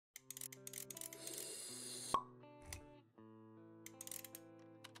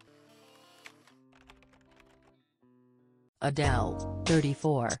Adele,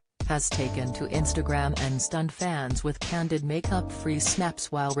 34, has taken to Instagram and stunned fans with candid makeup-free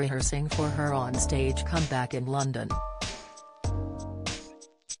snaps while rehearsing for her on-stage comeback in London.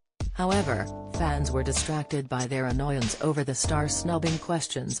 However, fans were distracted by their annoyance over the star snubbing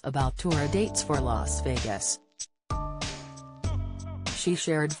questions about tour dates for Las Vegas. She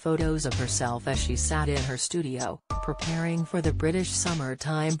shared photos of herself as she sat in her studio, preparing for the British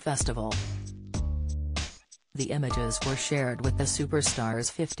Summertime Festival. The images were shared with the superstar's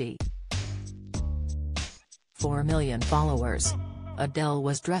 54 million followers. Adele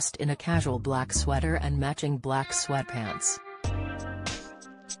was dressed in a casual black sweater and matching black sweatpants.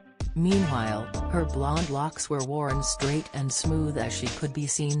 Meanwhile, her blonde locks were worn straight and smooth as she could be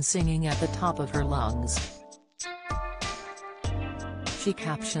seen singing at the top of her lungs. She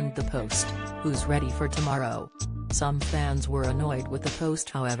captioned the post, "Who's ready for tomorrow?" Some fans were annoyed with the post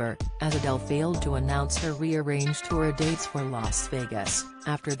however, as Adele failed to announce her rearranged tour dates for Las Vegas,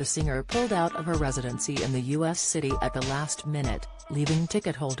 after the singer pulled out of her residency in the U.S. city at the last minute, leaving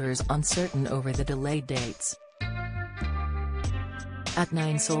ticket holders uncertain over the delayed dates. At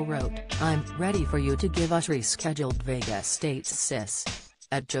 9 Soul wrote, "I'm ready for you to give us rescheduled Vegas dates sis."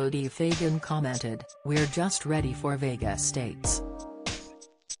 At Jodie Fagan commented, "We're just ready for Vegas dates."